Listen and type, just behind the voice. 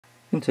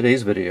In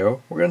today's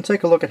video, we're going to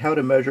take a look at how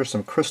to measure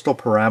some crystal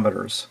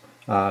parameters.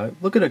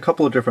 Look at a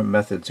couple of different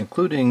methods,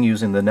 including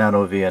using the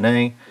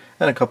NanoVNA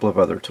and a couple of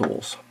other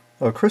tools.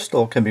 A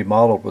crystal can be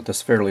modeled with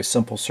this fairly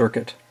simple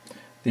circuit.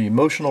 The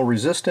motional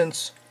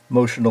resistance,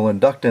 motional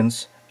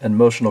inductance, and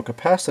motional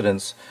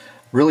capacitance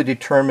really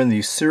determine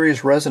the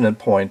series resonant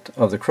point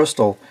of the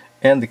crystal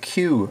and the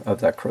Q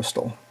of that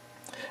crystal.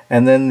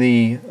 And then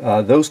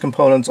those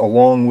components,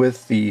 along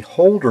with the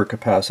holder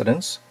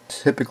capacitance,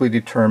 typically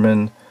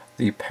determine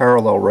the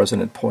parallel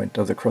resonant point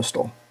of the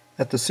crystal.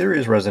 At the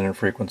series resonant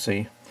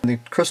frequency, the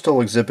crystal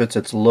exhibits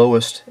its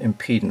lowest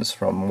impedance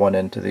from one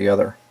end to the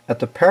other. At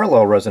the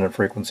parallel resonant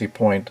frequency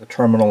point, the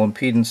terminal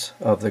impedance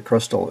of the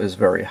crystal is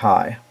very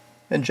high.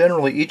 And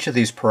generally each of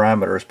these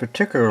parameters,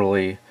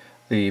 particularly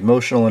the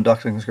motional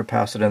inductance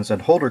capacitance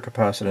and holder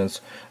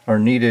capacitance, are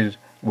needed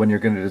when you're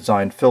going to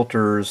design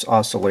filters,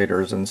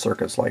 oscillators, and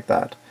circuits like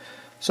that.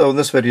 So in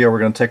this video we're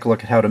going to take a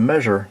look at how to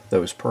measure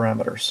those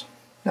parameters.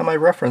 Now my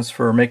reference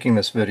for making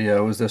this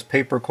video is this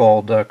paper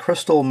called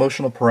Crystal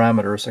Motional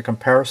Parameters, a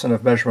Comparison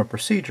of Measurement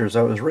Procedures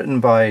that was written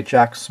by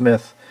Jack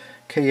Smith,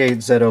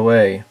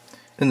 K8ZOA.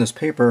 In this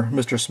paper,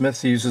 Mr.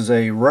 Smith uses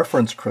a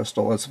reference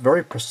crystal that's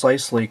very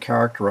precisely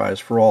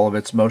characterized for all of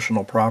its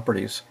motional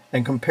properties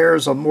and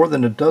compares more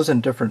than a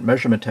dozen different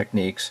measurement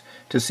techniques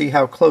to see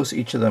how close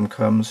each of them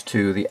comes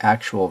to the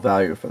actual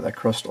value for that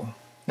crystal.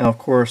 Now, of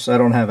course, I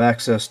don't have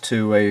access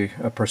to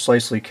a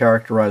precisely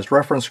characterized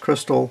reference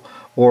crystal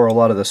or a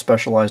lot of the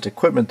specialized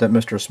equipment that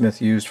Mr.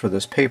 Smith used for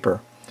this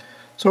paper.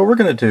 So what we're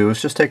going to do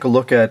is just take a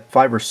look at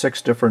 5 or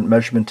 6 different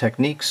measurement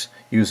techniques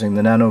using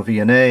the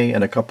NanoVNA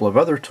and a couple of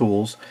other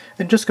tools,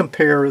 and just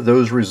compare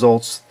those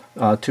results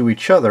to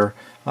each other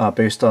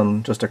based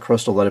on just a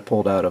crystal that I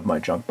pulled out of my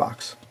junk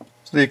box.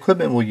 So the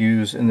equipment we'll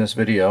use in this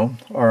video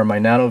are my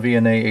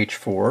NanoVNA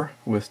H4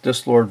 with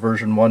DisLord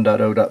version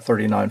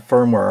 1.0.39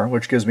 firmware,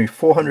 which gives me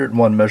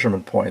 401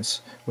 measurement points,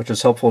 which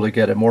is helpful to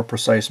get a more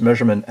precise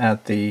measurement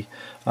at the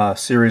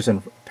series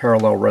and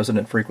parallel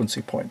resonant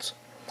frequency points.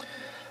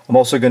 I'm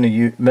also going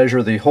to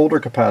measure the holder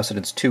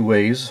capacitance 2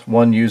 ways,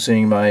 one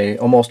using my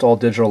almost all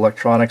digital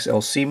electronics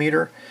LC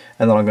meter,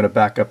 and then I'm going to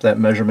back up that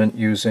measurement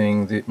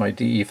using my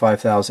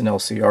DE-5000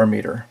 LCR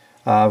meter.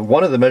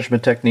 One of the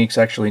measurement techniques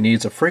actually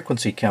needs a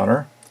frequency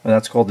counter, and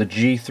that's called the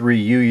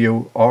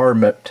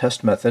G3UUR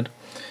test method.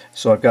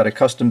 So I've got a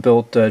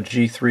custom-built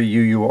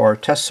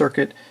G3UUR test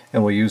circuit,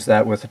 and we'll use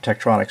that with a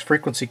Tektronix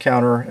frequency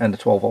counter and a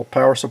 12-volt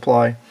power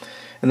supply.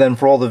 And then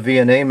for all the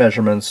VNA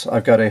measurements,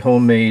 I've got a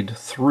homemade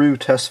thru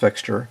test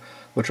fixture,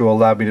 which will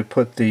allow me to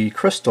put the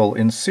crystal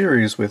in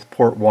series with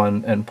port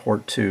 1 and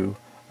port 2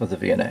 of the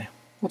VNA.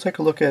 We'll take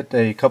a look at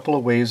a couple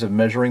of ways of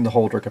measuring the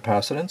holder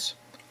capacitance.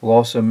 We'll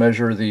also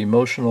measure the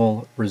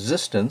motional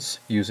resistance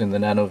using the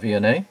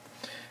NanoVNA.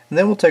 And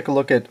then we'll take a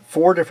look at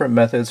 4 different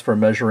methods for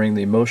measuring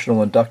the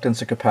motional inductance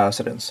and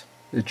capacitance.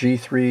 The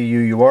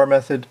G3UUR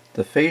method,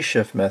 the phase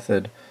shift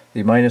method,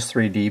 the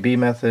 -3 dB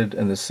method,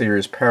 and the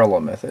series parallel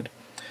method.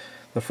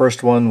 The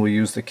first one will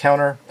use the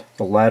counter,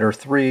 the latter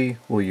 3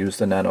 will use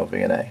the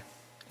NanoVNA.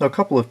 Now a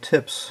couple of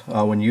tips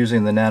when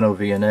using the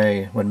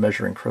NanoVNA when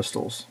measuring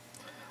crystals.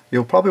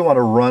 You'll probably want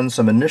to run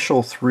some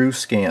initial thru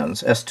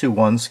scans,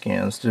 S21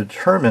 scans, to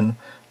determine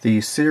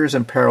the series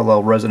and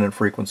parallel resonant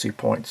frequency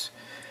points.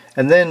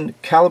 And then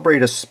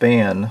calibrate a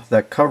span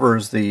that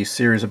covers the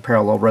series and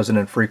parallel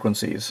resonant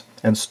frequencies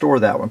and store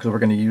that one because we're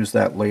going to use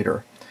that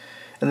later.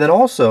 And then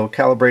also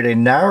calibrate a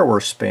narrower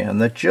span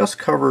that just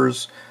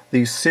covers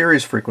the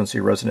series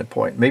frequency resonant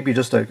point, maybe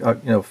just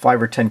a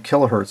 5 or 10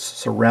 kilohertz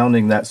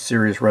surrounding that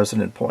series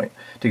resonant point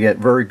to get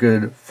very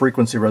good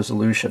frequency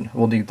resolution.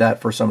 We'll need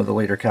that for some of the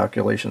later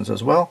calculations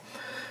as well.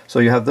 So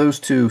you have those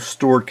 2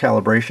 stored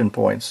calibration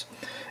points.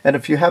 And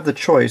if you have the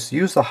choice,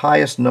 use the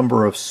highest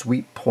number of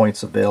sweep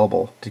points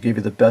available to give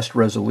you the best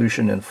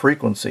resolution and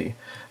frequency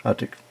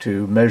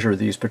to measure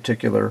these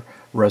particular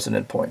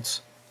resonant points.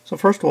 So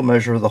first we'll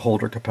measure the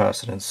holder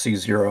capacitance,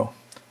 C0.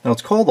 Now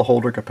it's called the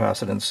holder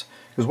capacitance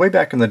because way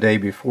back in the day,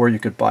 before you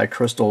could buy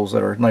crystals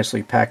that are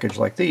nicely packaged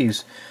like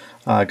these,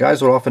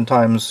 guys would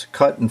oftentimes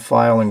cut and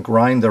file and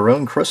grind their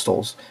own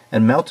crystals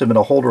and mount them in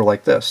a holder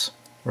like this.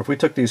 Or if we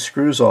took these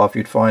screws off,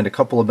 you'd find a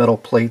couple of metal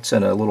plates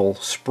and a little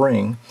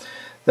spring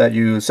that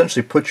you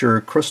essentially put your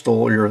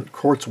crystal or your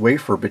quartz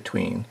wafer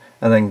between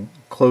and then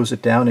close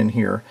it down in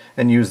here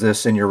and use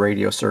this in your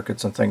radio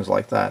circuits and things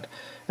like that.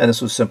 And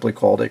this was simply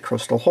called a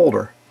crystal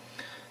holder.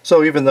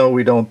 So even though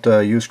we don't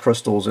use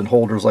crystals in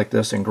holders like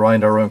this and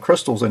grind our own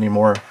crystals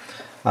anymore,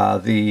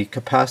 the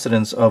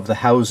capacitance of the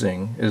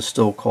housing is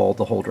still called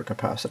the holder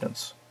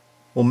capacitance.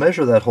 We'll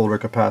measure that holder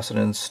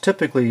capacitance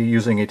typically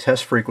using a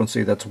test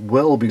frequency that's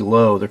well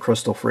below the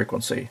crystal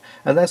frequency.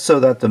 And that's so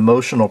that the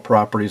motional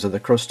properties of the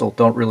crystal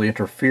don't really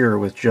interfere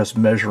with just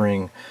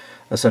measuring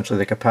essentially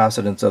the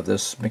capacitance of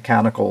this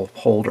mechanical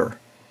holder.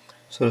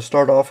 So to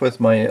start off with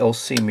my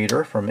LC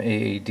meter from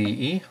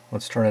AADE,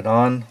 let's turn it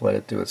on, let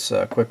it do its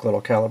quick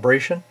little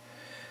calibration.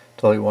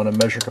 Tell you want to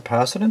measure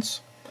capacitance.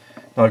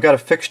 Now I've got a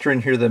fixture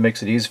in here that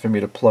makes it easy for me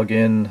to plug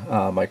in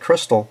my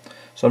crystal,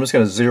 so I'm just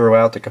going to zero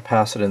out the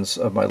capacitance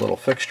of my little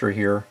fixture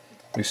here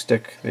we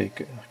stick the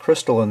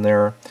crystal in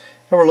there,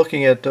 and we're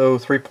looking at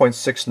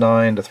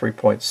 3.69 to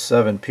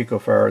 3.7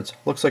 picofarads.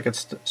 Looks like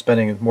it's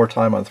spending more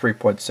time on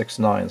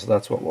 3.69, so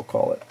that's what we'll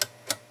call it.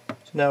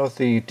 So now with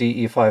the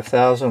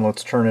DE-5000,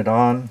 let's turn it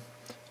on.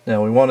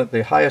 Now we want it,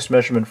 the highest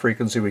measurement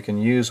frequency we can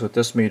use with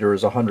this meter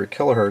is 100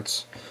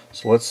 kilohertz.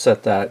 So let's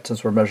set that,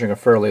 since we're measuring a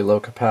fairly low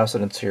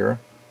capacitance here.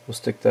 We'll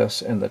stick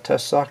this in the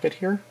test socket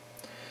here.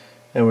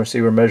 And we'll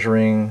see we're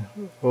measuring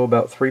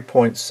about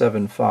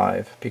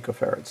 3.75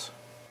 picofarads.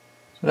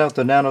 So now with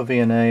the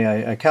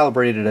NanoVNA, I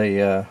calibrated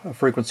a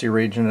frequency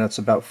region that's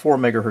about 4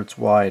 megahertz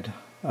wide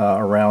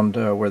around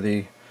where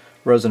the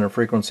resonant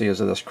frequency is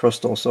of this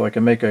crystal, so I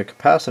can make a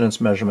capacitance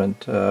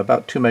measurement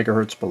about 2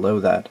 megahertz below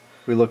that.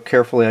 If we look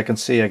carefully, I can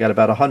see I got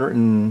about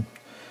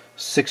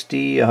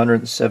 160,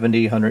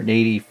 170,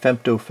 180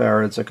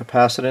 femtofarads of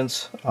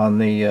capacitance on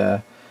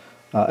the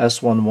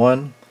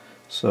S11.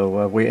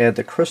 So we add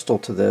the crystal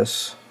to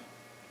this,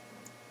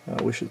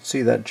 we should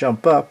see that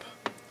jump up,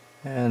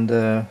 and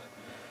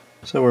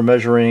so we're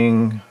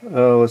measuring,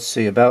 let's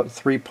see, about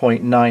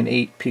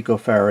 3.98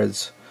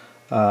 picofarads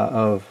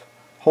of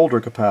holder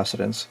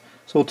capacitance.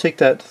 So we'll take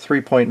that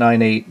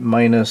 3.98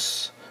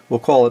 minus, we'll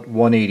call it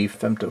 180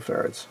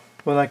 femtofarads.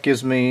 Well, that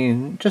gives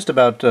me just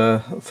about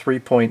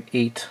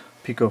 3.8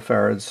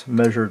 picofarads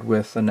measured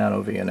with the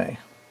NanoVNA.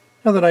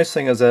 Now the nice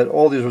thing is that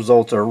all these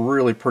results are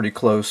really pretty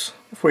close.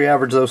 If we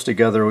average those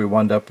together, we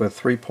wind up with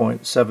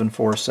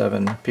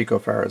 3.747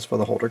 picofarads for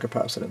the holder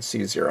capacitance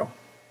C0.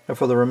 And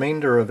for the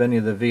remainder of any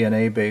of the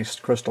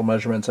VNA-based crystal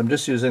measurements, I'm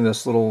just using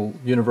this little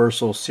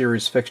universal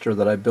series fixture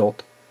that I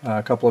built.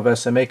 A couple of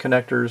SMA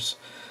connectors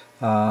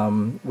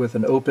with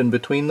an open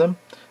between them.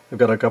 I've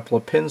got a couple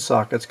of pin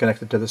sockets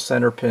connected to the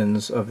center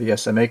pins of the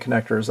SMA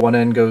connectors. One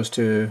end goes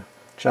to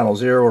channel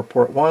 0 or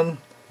port 1,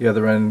 the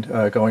other end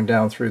going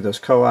down through this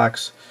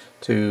coax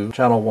to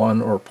channel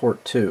 1 or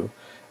port 2.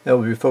 And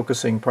we'll be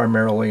focusing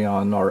primarily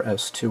on our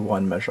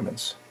S21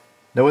 measurements.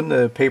 Now in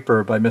the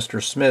paper by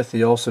Mr. Smith,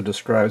 he also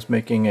describes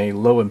making a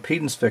low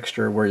impedance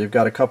fixture where you've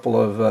got a couple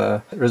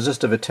of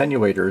resistive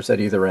attenuators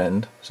at either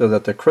end, so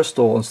that the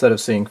crystal, instead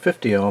of seeing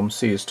 50 ohms,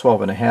 sees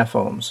 12.5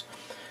 ohms.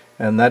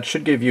 And that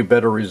should give you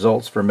better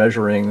results for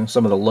measuring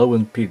some of the low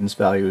impedance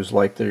values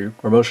like the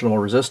promotional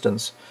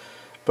resistance.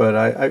 But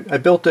I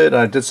built it,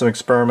 and I did some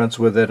experiments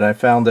with it, and I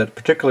found that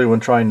particularly when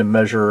trying to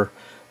measure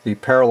the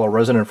parallel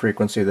resonant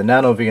frequency, the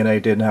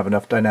NanoVNA didn't have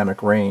enough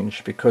dynamic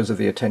range because of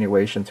the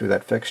attenuation through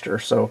that fixture.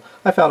 So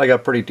I found I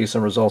got pretty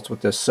decent results with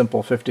this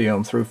simple 50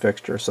 ohm through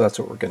fixture, so that's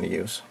what we're going to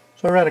use.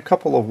 So I ran a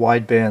couple of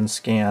wideband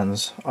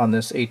scans on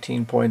this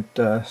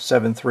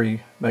 18.73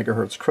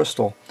 megahertz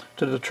crystal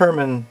to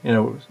determine,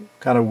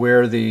 kind of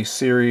where the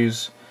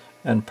series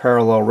and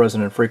parallel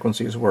resonant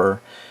frequencies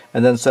were,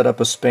 and then set up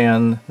a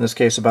span, in this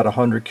case about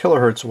 100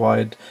 kilohertz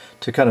wide,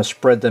 to kind of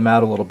spread them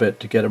out a little bit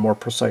to get a more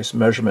precise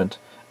measurement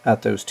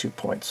at those 2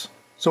 points.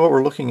 So what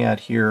we're looking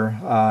at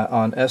here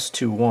on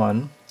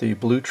S21, the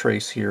blue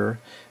trace here,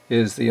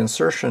 is the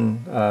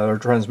insertion or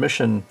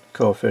transmission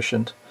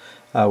coefficient,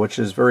 which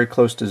is very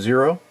close to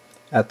 0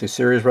 at the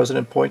series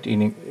resonant point,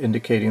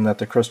 indicating that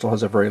the crystal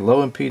has a very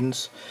low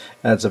impedance,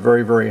 and it's a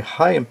very, very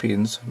high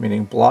impedance,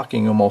 meaning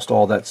blocking almost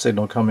all that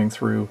signal coming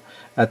through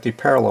at the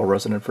parallel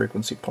resonant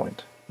frequency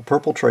point. The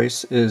purple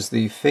trace is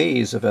the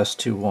phase of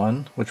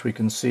S21, which we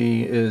can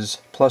see is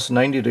plus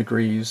 90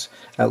 degrees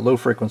at low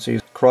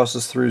frequencies,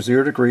 crosses through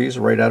 0 degrees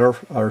right at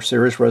our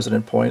series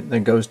resonant point,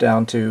 then goes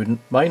down to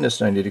minus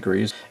 90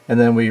 degrees, and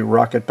then we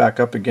rocket back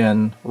up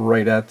again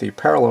right at the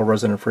parallel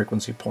resonant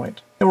frequency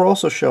point. And we're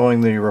also showing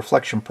the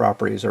reflection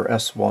properties, or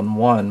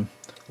S11.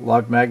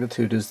 Log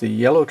magnitude is the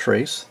yellow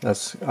trace.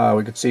 That's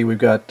we can see we've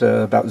got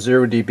about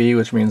 0 dB,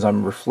 which means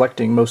I'm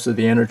reflecting most of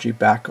the energy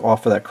back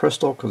off of that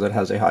crystal because it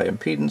has a high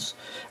impedance.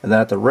 And then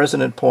at the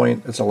resonant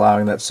point, it's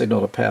allowing that signal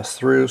to pass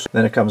through. So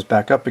then it comes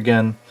back up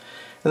again.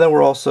 And then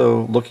we're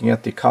also looking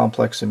at the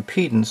complex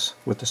impedance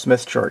with the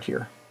Smith chart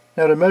here.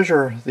 Now to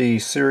measure the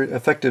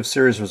effective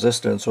series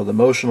resistance, or the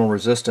motional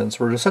resistance,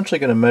 we're essentially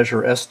going to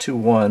measure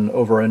S21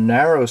 over a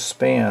narrow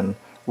span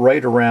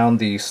right around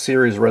the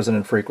series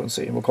resonant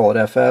frequency. We'll call it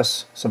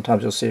FS,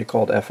 sometimes you'll see it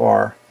called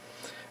FR.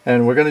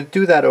 And we're going to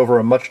do that over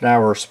a much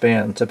narrower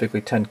span,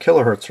 typically 10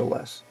 kilohertz or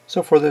less.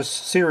 So for this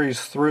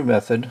series through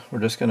method, we're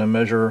just going to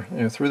measure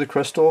through the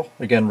crystal,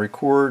 again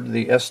record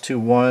the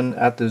S21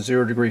 at the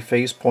 0 degree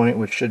phase point,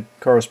 which should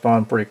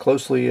correspond pretty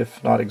closely,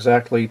 if not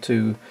exactly,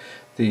 to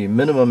the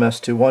minimum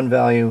S21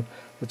 value.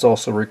 Let's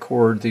also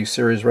record the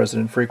series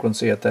resonant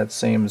frequency at that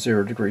same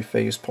 0 degree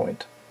phase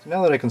point. So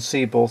now that I can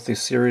see both the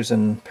series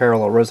and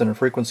parallel resonant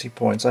frequency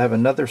points, I have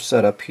another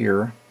setup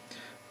here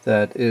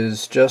that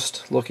is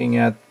just looking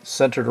at,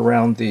 centered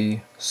around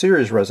the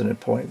series resonant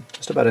point,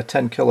 just about a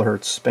 10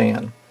 kilohertz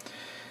span.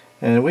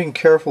 And we can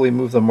carefully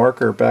move the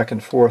marker back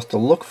and forth to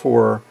look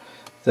for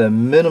the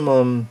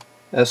minimum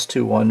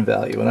S21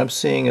 value. And I'm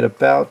seeing it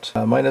about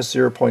minus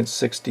 0.6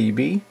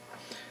 dB.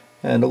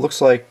 And it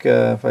looks like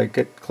if I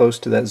get close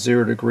to that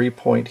 0 degree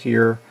point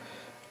here,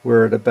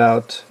 we're at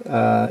about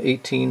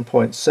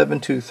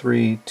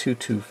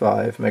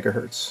 18.723225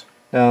 megahertz.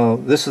 Now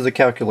this is a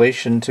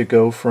calculation to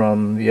go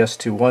from the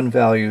S21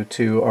 value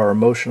to our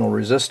emotional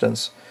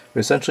resistance.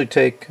 We essentially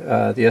take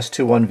the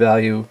S21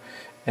 value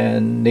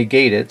and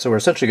negate it, so we're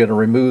essentially going to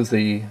remove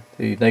the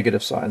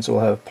negative sign. So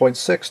we'll have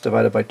 0.6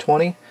 divided by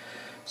 20,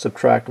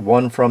 subtract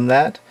 1 from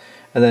that,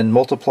 and then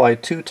multiply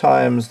 2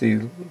 times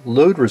the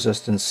load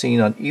resistance seen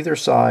on either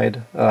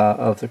side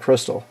of the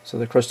crystal. So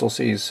the crystal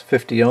sees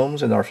 50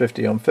 ohms in our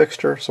 50 ohm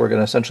fixture, so we're going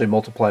to essentially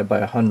multiply by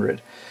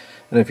 100.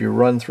 And if you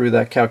run through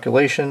that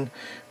calculation,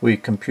 we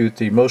compute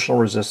the emotional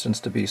resistance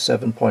to be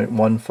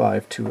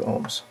 7.152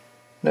 ohms.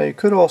 Now you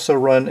could also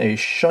run a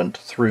shunt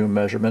through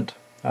measurement,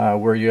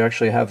 where you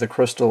actually have the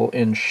crystal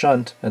in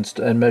shunt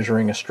and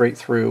measuring a straight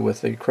through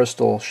with the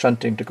crystal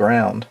shunting to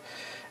ground,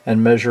 and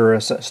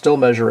still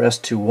measure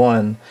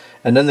S21,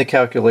 and then the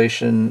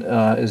calculation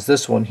is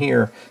this one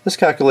here. This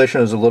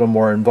calculation is a little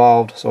more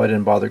involved, so I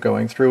didn't bother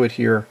going through it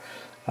here,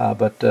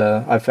 but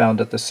I found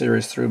that the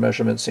series through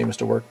measurement seems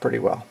to work pretty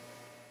well.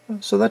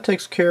 So that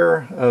takes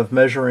care of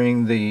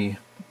measuring the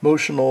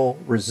motional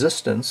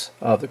resistance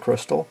of the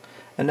crystal.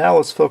 And now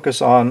let's focus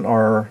on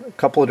our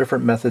couple of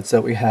different methods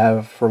that we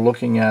have for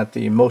looking at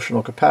the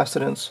motional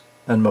capacitance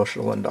and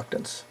motional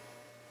inductance.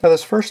 Now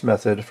this first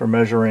method for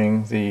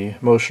measuring the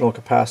motional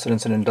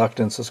capacitance and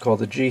inductance is called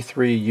the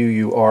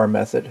G3UUR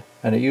method,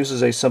 and it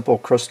uses a simple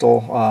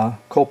crystal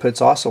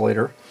Colpitts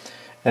oscillator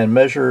and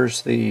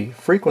measures the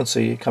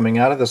frequency coming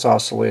out of this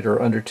oscillator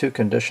under 2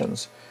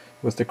 conditions,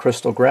 with the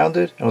crystal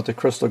grounded and with the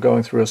crystal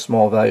going through a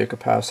small value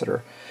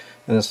capacitor.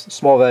 And this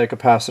small value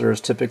capacitor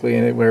is typically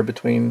anywhere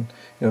between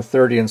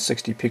 30 and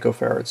 60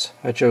 picofarads.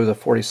 I chose a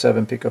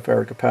 47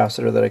 picofarad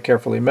capacitor that I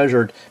carefully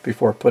measured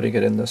before putting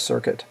it in this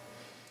circuit.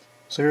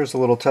 So here's a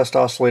little test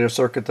oscillator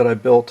circuit that I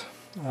built.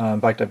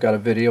 In fact, I've got a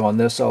video on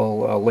this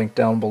I'll link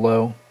down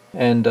below.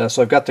 And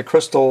so I've got the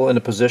crystal in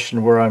a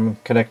position where I'm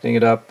connecting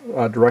it up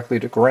directly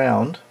to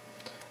ground.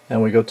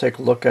 And we go take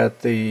a look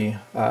at the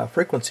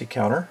frequency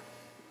counter.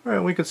 All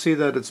right, we can see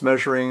that it's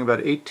measuring about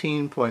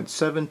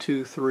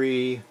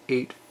 18.72384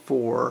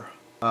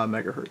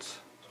 megahertz.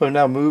 So I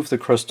now move the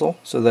crystal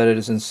so that it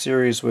is in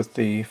series with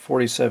the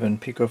 47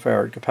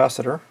 picofarad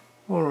capacitor.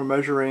 Well, we're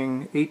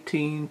measuring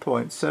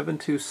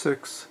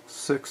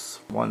 18.72661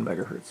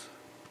 megahertz.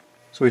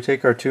 So we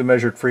take our 2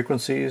 measured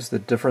frequencies. The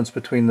difference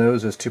between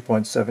those is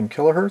 2.7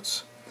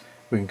 kilohertz.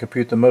 We can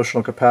compute the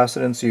motional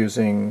capacitance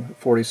using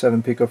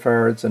 47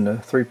 picofarads and the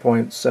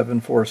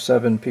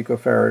 3.747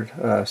 picofarad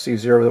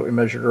C0 that we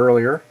measured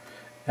earlier,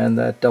 and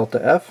that delta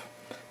F.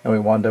 And we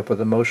wound up with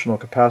a motional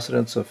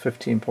capacitance of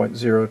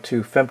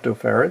 15.02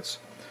 femtofarads.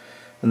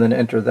 And then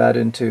enter that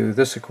into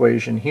this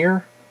equation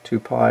here,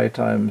 2 pi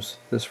times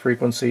this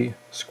frequency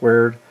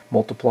squared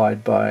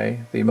multiplied by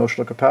the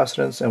motional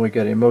capacitance, and we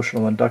get a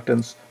motional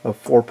inductance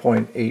of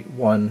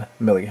 4.81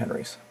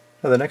 millihenries.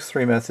 Now the next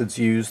 3 methods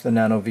use the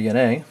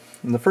NanoVNA.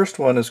 And the first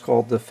one is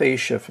called the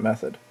phase shift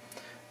method.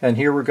 And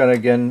here we're going to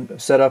again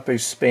set up a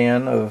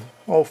span of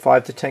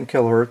 5 to 10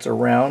 kilohertz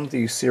around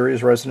the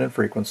series resonant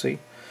frequency.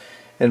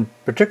 And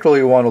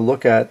particularly we want to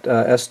look at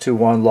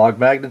S21 log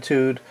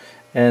magnitude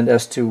and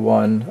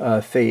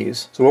S21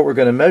 phase. So what we're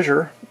going to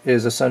measure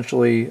is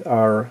essentially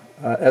our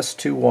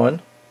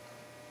S21.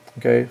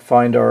 Okay,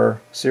 find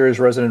our series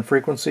resonant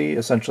frequency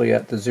essentially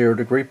at the 0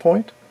 degree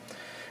point.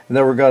 And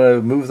then we're going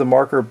to move the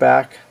marker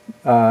back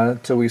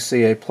till we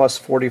see a plus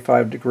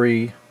 45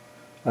 degree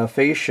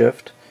phase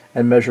shift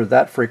and measure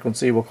that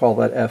frequency. We'll call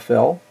that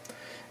FL.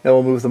 And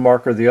we'll move the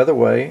marker the other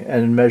way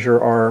and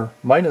measure our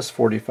minus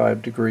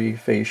 45 degree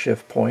phase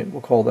shift point.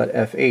 We'll call that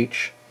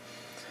FH.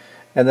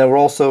 And then we're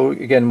also,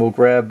 again, we'll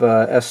grab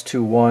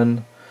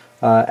S21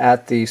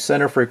 at the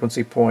center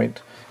frequency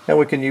point, and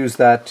we can use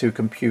that to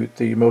compute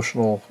the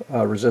emotional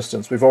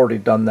resistance. We've already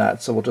done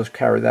that, so we'll just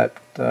carry that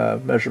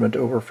measurement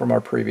over from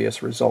our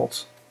previous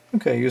results.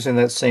 Okay, using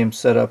that same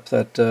setup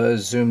that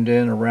is zoomed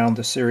in around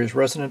the series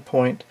resonant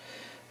point,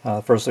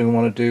 first thing we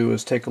want to do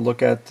is take a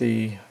look at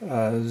the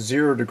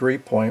 0 degree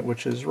point,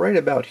 which is right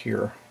about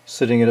here,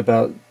 sitting at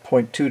about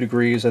 0.2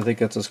 degrees. I think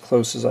that's as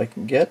close as I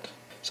can get.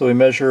 So we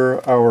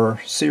measure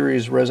our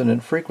series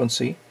resonant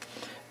frequency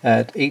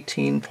at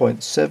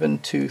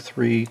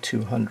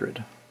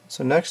 18.723/200.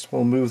 So next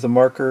we'll move the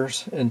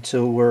markers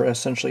until we're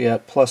essentially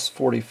at plus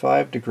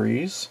 45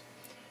 degrees.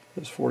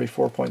 There's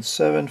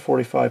 44.7,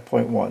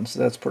 45.1, so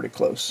that's pretty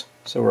close.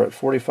 So we're at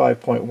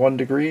 45.1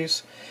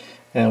 degrees,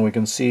 and we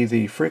can see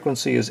the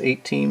frequency is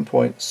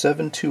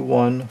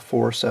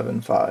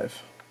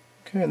 18.721475.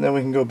 Okay, and then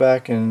we can go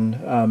back and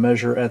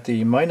measure at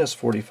the minus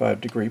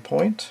 45 degree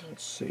point.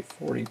 Let's see,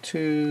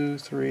 42,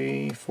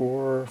 3,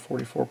 4,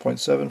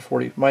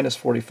 44.7, minus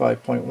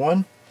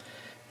 45.1.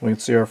 We can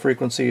see our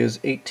frequency is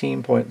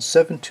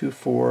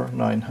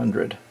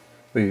 18.724900.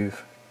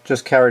 We've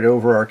just carried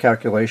over our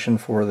calculation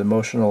for the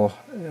motional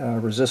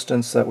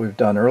resistance that we've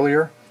done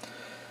earlier.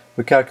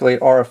 We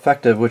calculate R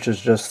effective, which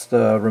is just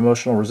the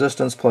emotional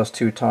resistance plus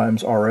 2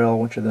 times RL,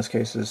 which in this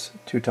case is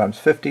 2 times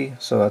 50,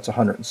 so that's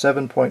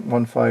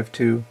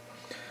 107.152.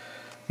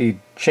 The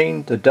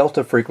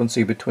delta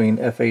frequency between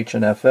FH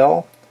and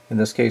FL, in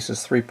this case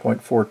is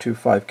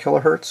 3.425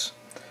 kilohertz.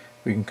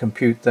 We can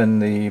compute then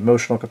the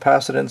motional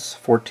capacitance,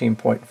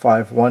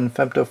 14.51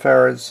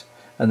 femtofarads,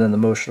 and then the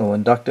motional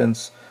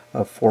inductance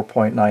of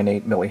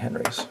 4.98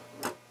 millihenries.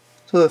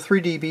 So the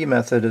 3 dB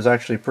method is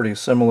actually pretty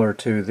similar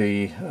to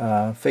the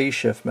phase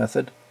shift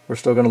method. We're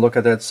still going to look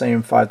at that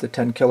same 5 to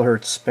 10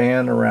 kilohertz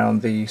span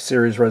around the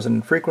series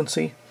resonant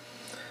frequency.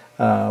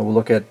 We'll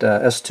look at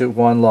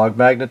S21 log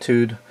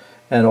magnitude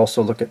and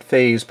also look at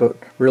phase, but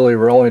really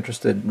we're only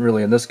interested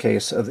in this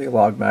case of the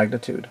log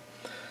magnitude.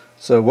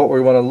 So what we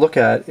want to look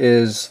at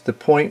is the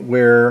point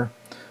where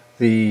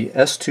the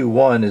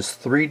S21 is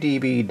 3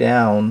 dB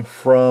down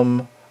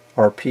from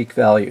our peak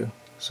value.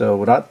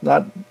 So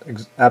not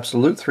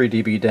absolute 3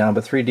 dB down,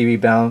 but 3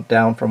 dB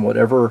down from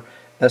whatever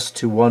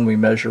S21 we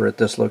measure at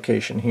this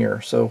location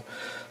here. So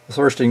the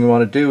first thing you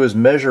want to do is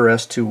measure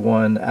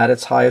S21 at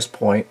its highest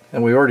point,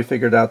 and we already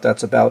figured out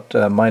that's about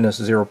minus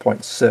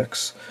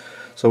 0.6.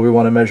 So we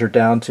want to measure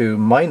down to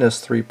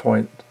minus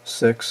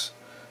 3.6,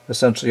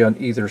 essentially on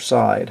either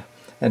side,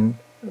 and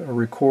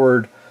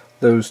record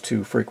those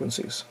two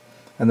frequencies.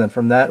 And then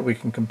from that we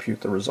can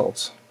compute the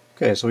results.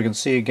 Okay, so we can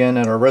see again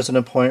at our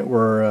resonant point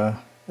where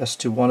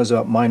S21 is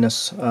about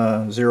minus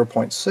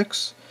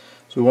 0.6.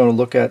 So we want to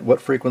look at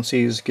what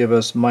frequencies give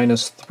us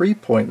minus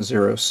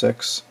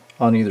 3.06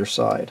 on either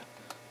side.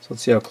 So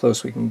let's see how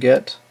close we can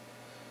get.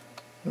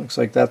 Looks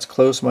like that's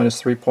close,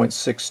 minus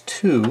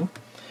 3.62.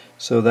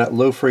 So that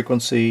low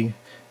frequency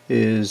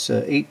is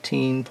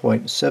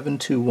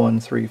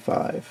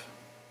 18.72135.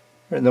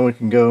 And then we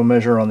can go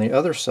measure on the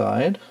other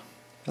side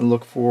and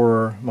look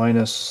for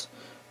minus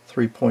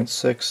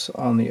 3.6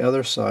 on the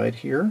other side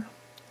here.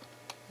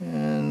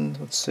 And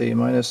let's see,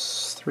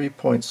 minus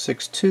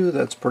 3.62,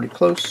 that's pretty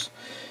close.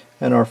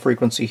 And our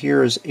frequency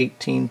here is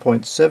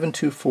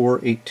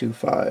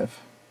 18.724825.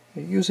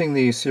 Using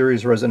the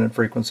series resonant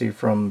frequency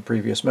from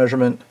previous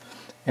measurement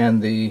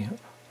and the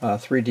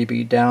 3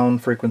 dB down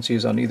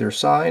frequencies on either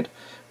side,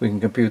 we can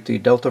compute the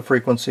delta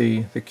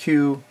frequency, the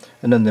Q,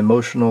 and then the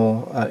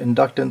motional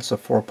inductance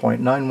of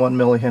 4.91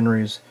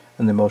 millihenries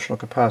and the motional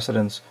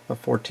capacitance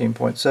of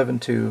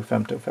 14.72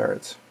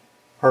 femtofarads.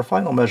 Our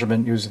final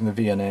measurement using the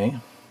VNA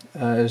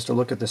is to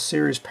look at the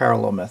series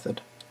parallel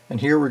method. And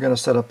here we're going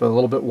to set up a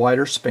little bit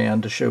wider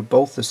span to show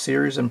both the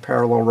series and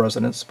parallel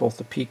resonance, both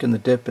the peak and the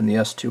dip in the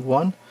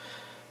S21. And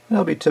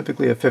that'll be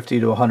typically a 50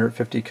 to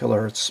 150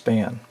 kilohertz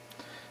span.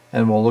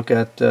 And we'll look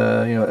at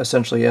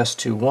essentially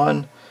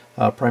S21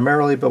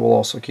 primarily, but we'll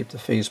also keep the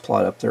phase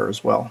plot up there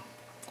as well.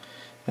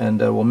 And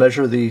we'll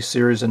measure the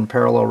series and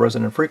parallel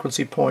resonant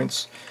frequency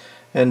points.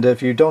 And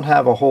if you don't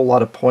have a whole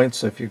lot of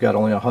points, if you've got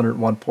only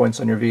 101 points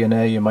on your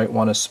VNA, you might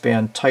want to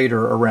span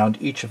tighter around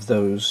each of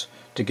those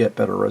to get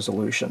better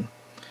resolution.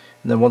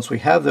 And then once we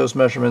have those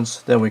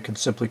measurements, then we can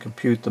simply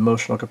compute the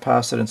motional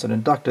capacitance and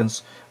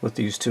inductance with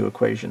these two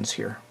equations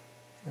here.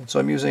 And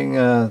so I'm using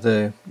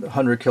the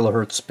 100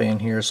 kilohertz span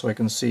here so I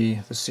can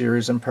see the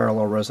series and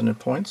parallel resonant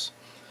points.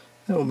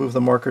 And we'll move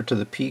the marker to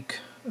the peak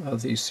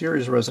of the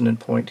series resonant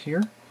point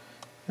here,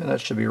 and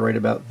that should be right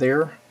about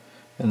there.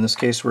 In this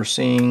case we're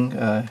seeing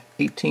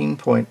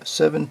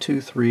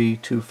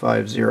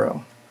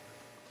 18.723250.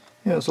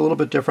 It's a little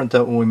bit different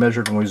than when we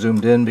measured when we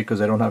zoomed in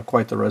because I don't have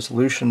quite the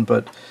resolution,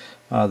 but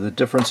the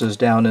difference is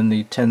down in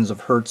the tens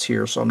of hertz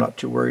here, so I'm not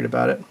too worried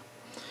about it.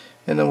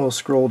 And then we'll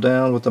scroll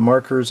down with the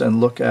markers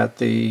and look at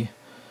the,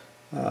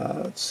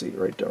 let's see,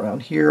 right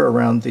around here,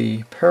 around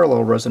the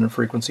parallel resonant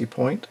frequency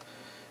point.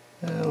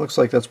 And it looks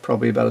like that's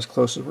probably about as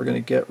close as we're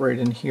going to get right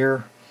in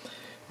here.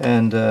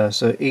 And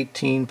so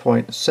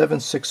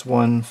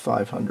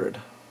 18.761500.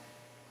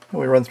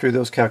 We run through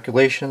those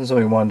calculations and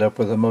we wind up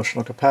with a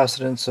motional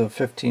capacitance of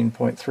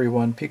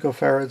 15.31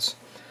 picofarads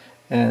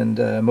and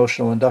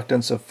motional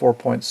inductance of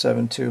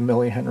 4.72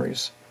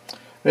 millihenries.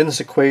 In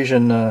this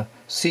equation,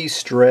 C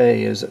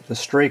stray is the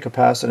stray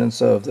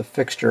capacitance of the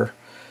fixture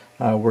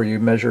where you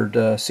measured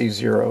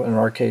C0. In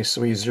our case,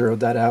 we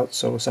zeroed that out,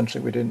 so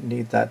essentially we didn't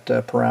need that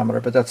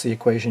parameter, but that's the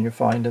equation you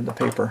find in the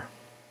paper.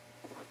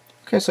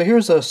 Okay, so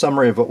here's a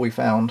summary of what we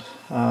found.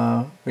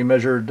 We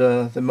measured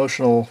the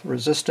motional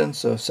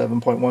resistance of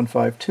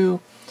 7.152,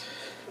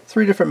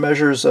 3 different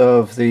measures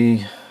of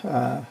the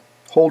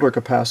holder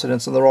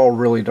capacitance, and they're all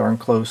really darn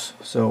close,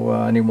 so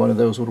any one of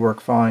those would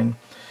work fine.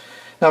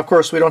 Now, of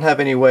course, we don't have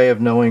any way of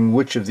knowing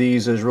which of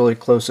these is really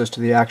closest to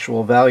the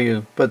actual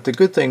value, but the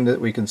good thing that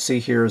we can see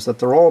here is that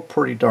they're all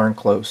pretty darn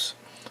close.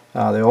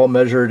 They all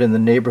measured in the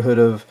neighborhood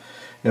of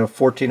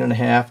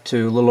 14.5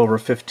 to a little over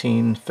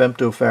 15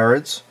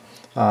 femtofarads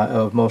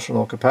of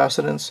motional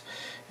capacitance,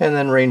 and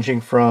then ranging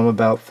from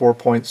about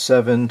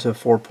 4.7 to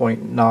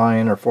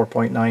 4.9 or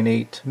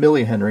 4.98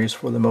 millihenries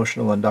for the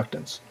motional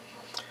inductance.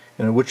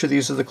 Which of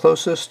these is the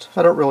closest?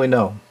 I don't really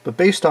know, but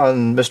based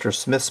on Mr.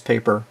 Smith's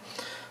paper,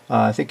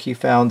 I think he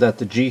found that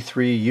the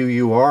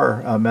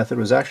G3UUR method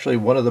was actually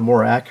one of the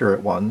more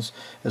accurate ones,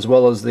 as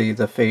well as the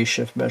phase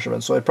shift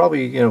measurement. So I'd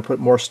probably put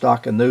more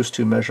stock in those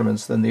two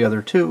measurements than the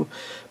other two.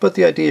 But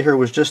the idea here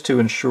was just to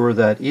ensure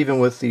that even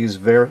with these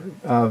very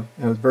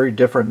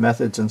different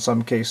methods in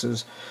some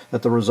cases,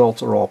 that the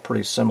results are all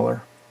pretty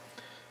similar.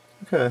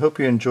 Okay, I hope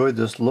you enjoyed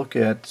this look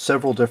at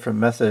several different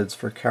methods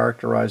for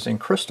characterizing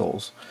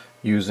crystals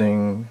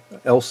using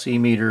LC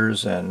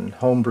meters and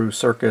homebrew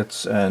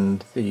circuits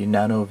and the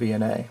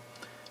NanoVNA.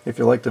 If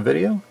you liked the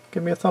video,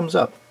 give me a thumbs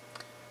up.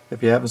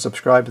 If you haven't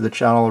subscribed to the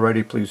channel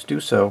already, please do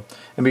so.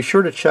 And be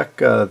sure to check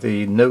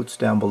the notes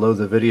down below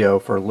the video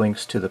for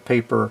links to the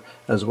paper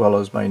as well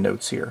as my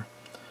notes here.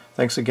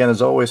 Thanks again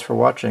as always for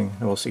watching,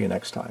 and we'll see you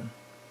next time.